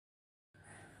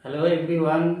Hello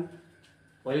everyone,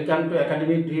 welcome to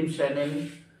Academic Dreams channel.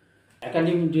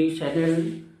 Academic Dreams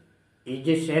channel is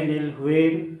a channel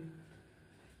where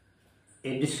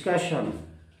a discussion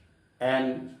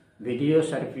and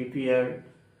videos are prepared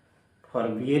for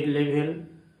B.Ed level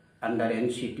under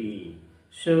NCTE.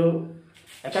 So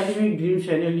Academic Dreams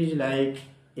channel is like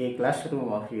a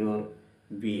classroom of your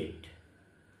B.Ed.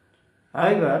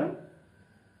 However,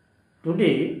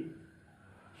 today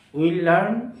we will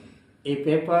learn a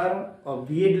paper of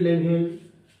B.Ed level,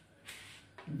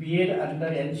 B.Ed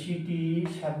under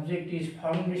NCTE, subject is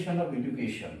Foundation of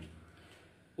Education.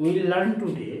 We will learn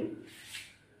today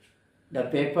the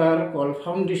paper called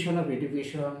Foundation of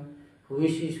Education,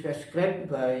 which is prescribed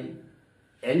by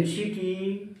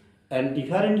NCTE and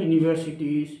different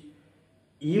universities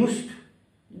used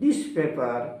this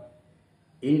paper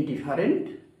in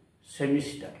different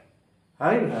semester.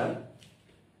 However,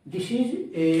 this is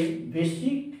a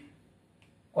basic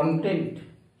content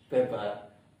paper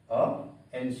of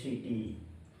NCTE.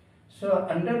 So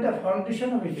under the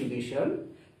Foundation of Education,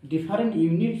 different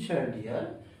units are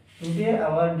there. Today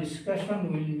our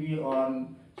discussion will be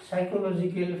on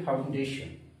psychological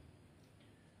foundation.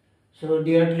 So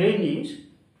dear trainees,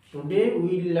 today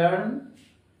we will learn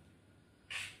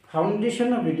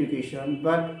Foundation of Education,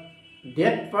 but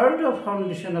that part of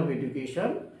Foundation of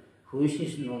Education which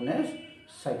is known as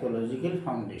psychological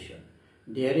foundation.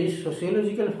 There is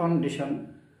sociological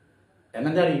foundation,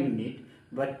 another unit,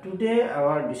 but today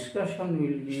our discussion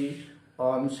will be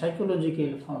on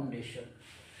psychological foundation.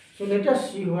 So let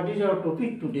us see what is our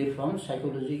topic today from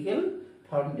psychological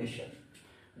foundation.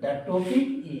 The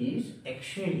topic is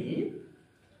actually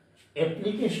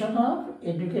application of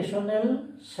educational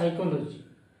psychology,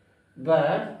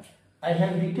 but I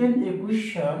have written a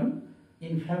question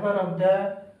in favor of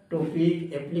the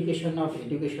topic application of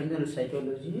educational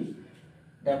psychology.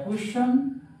 The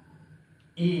question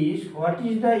is, what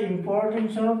is the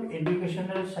importance of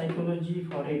educational psychology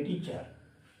for a teacher?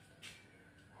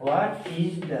 What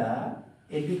is the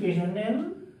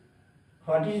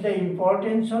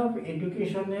importance of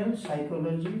educational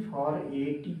psychology for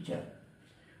a teacher?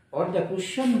 Or the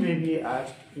question may be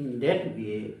asked in that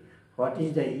way, what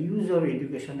is the use of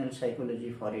educational psychology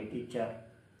for a teacher?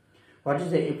 What is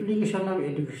the application of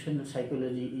educational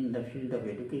psychology in the field of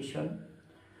education?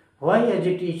 Why as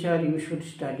a teacher you should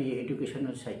study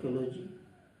educational psychology?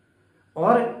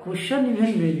 Or a question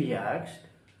even may be asked,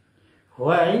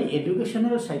 why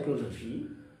educational psychology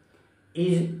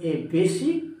is a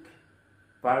basic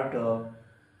part of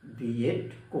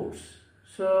B.Ed course?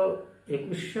 So a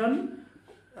question,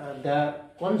 the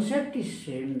concept is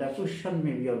same, the question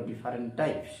may be of different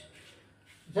types.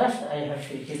 Just I have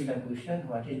taken the question,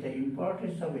 what is the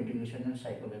importance of educational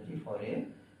psychology for a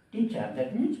teacher?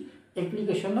 That means simply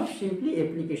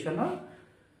application of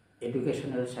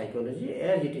educational psychology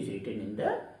as it is written in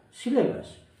the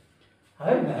syllabus.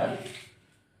 However,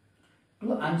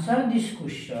 to answer this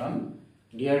question,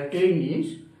 dear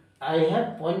trainees, I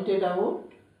have pointed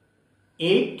out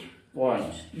 8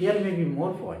 points. There may be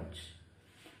more points,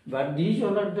 but these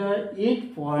are the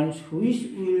 8 points which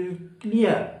will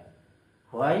clear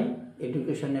why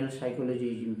educational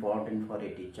psychology is important for a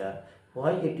teacher,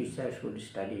 why a teacher should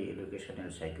study educational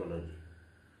psychology.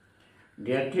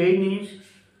 Dear trainees,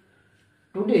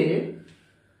 today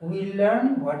we will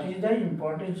learn what is the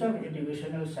importance of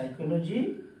educational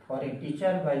psychology for a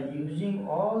teacher by using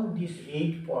all these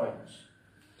 8 points.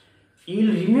 You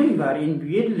will remember in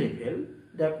B.Ed level,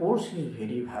 the course is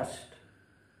very vast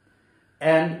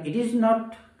and it is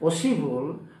not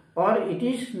possible or it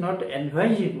is not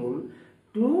advisable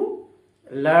to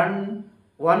learn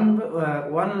one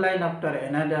line after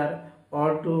another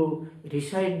or to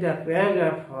recite the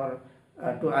paragraph or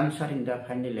to answer in the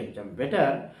final exam.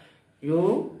 Better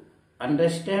you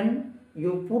understand,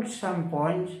 you put some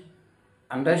points,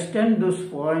 understand those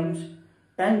points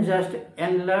and just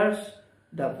enlarge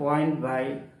the point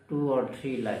by 2 or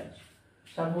 3 lines.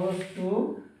 Suppose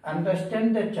to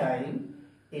understand the child,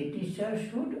 a teacher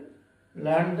should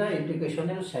learn the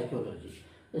educational psychology.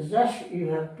 Just you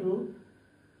have to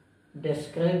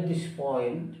describe this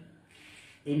point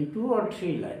in 2 or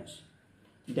 3 lines,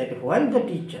 that while the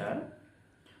teacher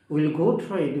will go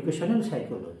through educational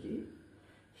psychology,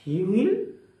 he will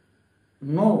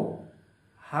know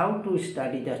how to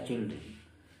study the children.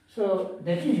 So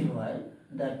that is why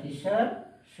the teacher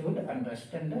should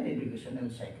understand the educational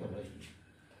psychology.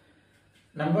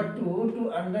 Number 2,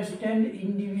 to understand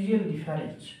individual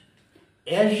difference.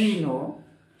 As we know,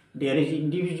 there is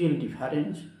individual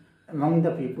difference among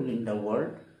the people in the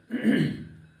world.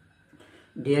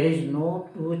 There is no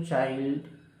two child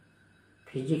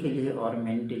physically or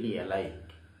mentally alike.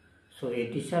 So a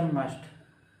teacher must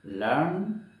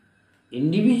learn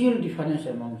individual difference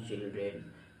among children,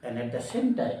 and at the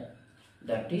same time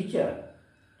the teacher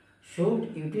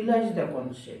should utilize the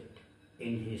concept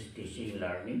in his teaching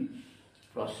learning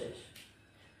process.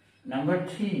 Number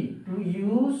 3, to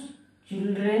use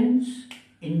children's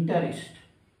interest.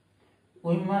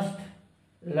 We must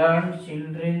learn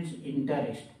children's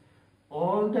interest.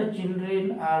 All the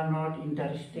children are not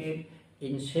interested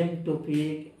in same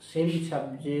topic, same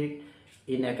subject,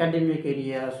 in academic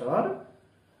areas or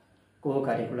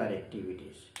co-curricular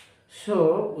activities.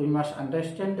 So we must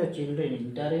understand the children's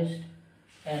interest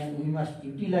and we must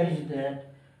utilize that.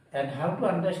 And how to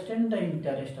understand the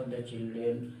interest of the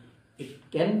children,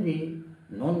 it can be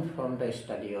known from the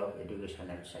study of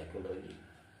educational psychology.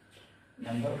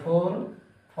 Number 4,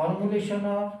 formulation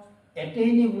of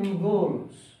attainable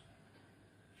goals.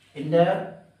 In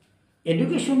the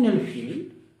educational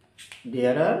field,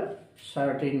 there are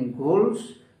certain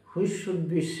goals which should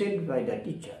be set by the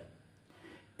teacher,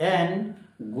 and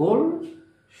goal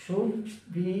should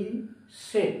be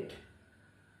set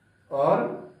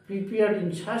or prepared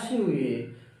in such a way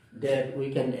that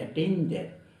we can attain them.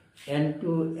 And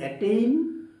to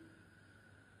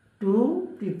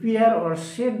prepare or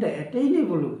set the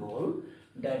attainable goal,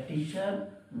 the teacher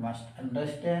must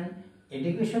understand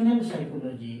educational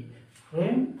psychology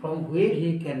from where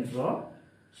he can draw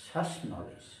such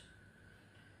knowledge.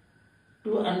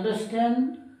 To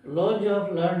understand laws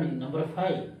of learning, number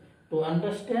 5, to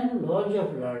understand laws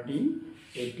of learning,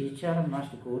 a teacher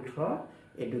must go through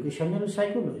educational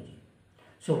psychology.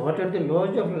 So what are the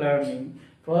laws of learning?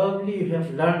 Probably you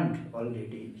have learned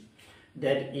already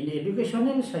that in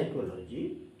educational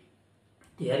psychology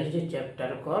there is a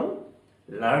chapter called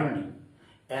learning,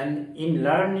 and in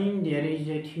learning there is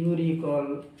a theory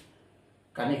called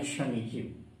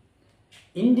connectionism.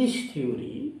 In this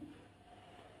theory,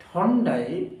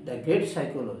 Thorndike, the great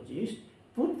psychologist,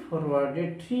 put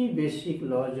forward 3 basic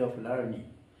laws of learning,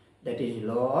 that is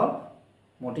law of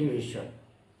motivation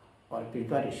or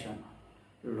preparation,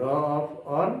 law of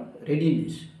or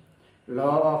readiness,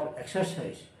 law of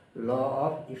exercise, law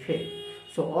of effect.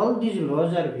 So all these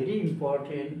laws are very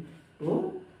important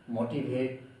to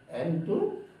motivate and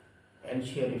to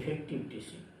ensure effective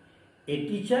teaching. A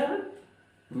teacher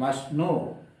must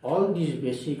know all these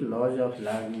basic laws of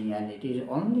learning, and it is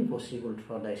only possible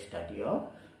for the study of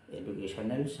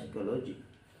educational psychology.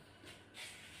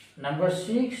 Number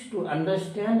 6, to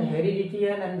understand heredity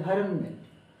and environment.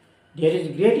 There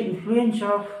is great influence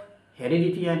of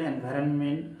heredity and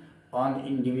environment on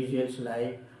individual's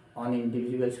life, on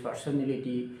individual's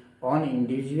personality, on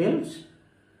individual's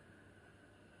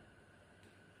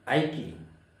IQ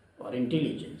or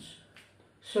intelligence.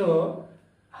 So,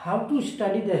 how to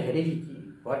study the heredity?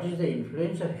 What is the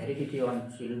influence of heredity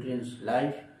on children's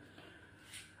life?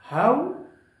 How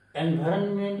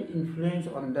environment influence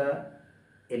on the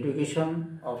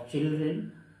education of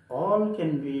children? All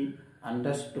can be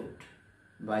understood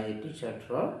by a teacher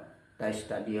through the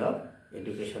study of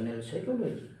educational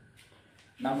psychology.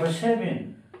 Number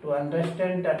 7, to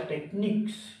understand the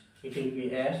techniques, it will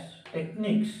be as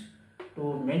techniques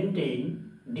to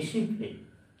maintain discipline.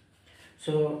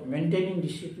 So maintaining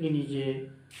discipline is a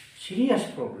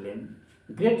serious problem,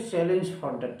 great challenge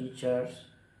for the teachers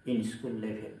in school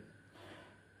level.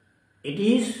 It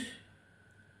is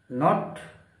not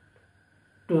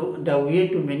the way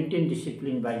to maintain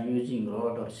discipline by using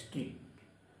rod or stick.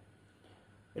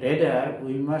 Rather,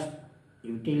 we must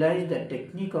utilize the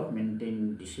technique of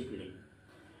maintaining discipline.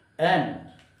 And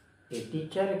a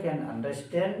teacher can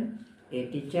understand, a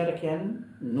teacher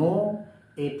can know,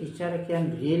 a teacher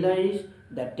can realize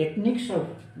the techniques of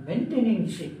maintaining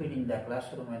discipline in the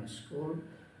classroom and school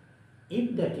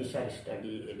if the teacher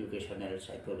study educational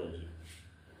psychology.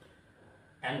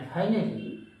 And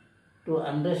finally, to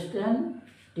understand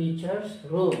teacher's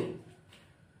role.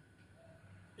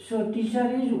 So teacher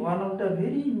is one of the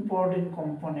very important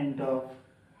component of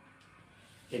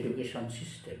education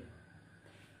system,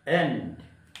 and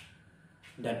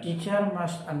the teacher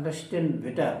must understand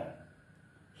better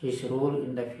his role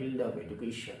in the field of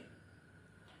education.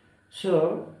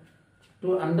 So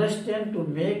to understand, to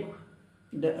make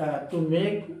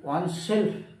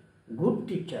oneself good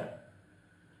teacher,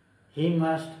 he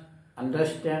must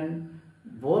understand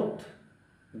both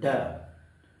the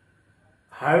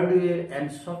hardware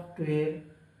and software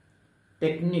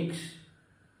techniques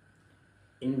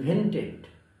invented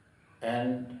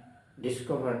and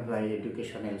discovered by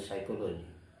educational psychology,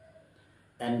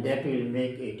 and that will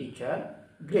make a teacher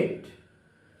great.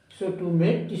 So to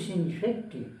make teaching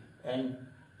effective, and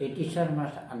a teacher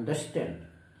must understand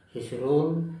his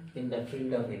role in the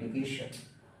field of education.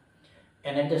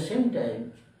 and at the same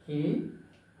time he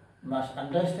must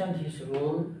understand his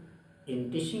role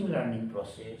in teaching learning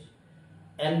process,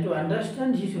 and to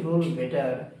understand his role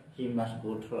better he must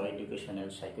go through educational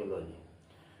psychology.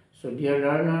 So dear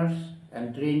learners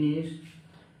and trainees,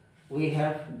 we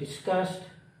have discussed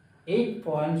 8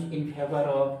 points in favor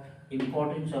of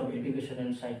importance of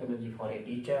educational psychology for a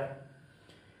teacher.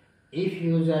 If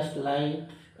you just write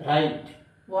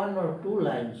 1 or 2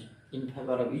 lines in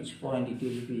favor of each point, it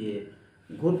will be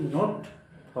a good note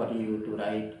for you to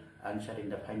write answer in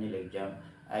the final exam.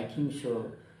 I think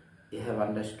so you have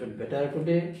understood better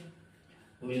today.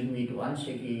 We will meet once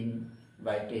again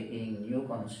by taking new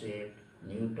concept,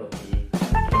 new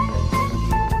topic.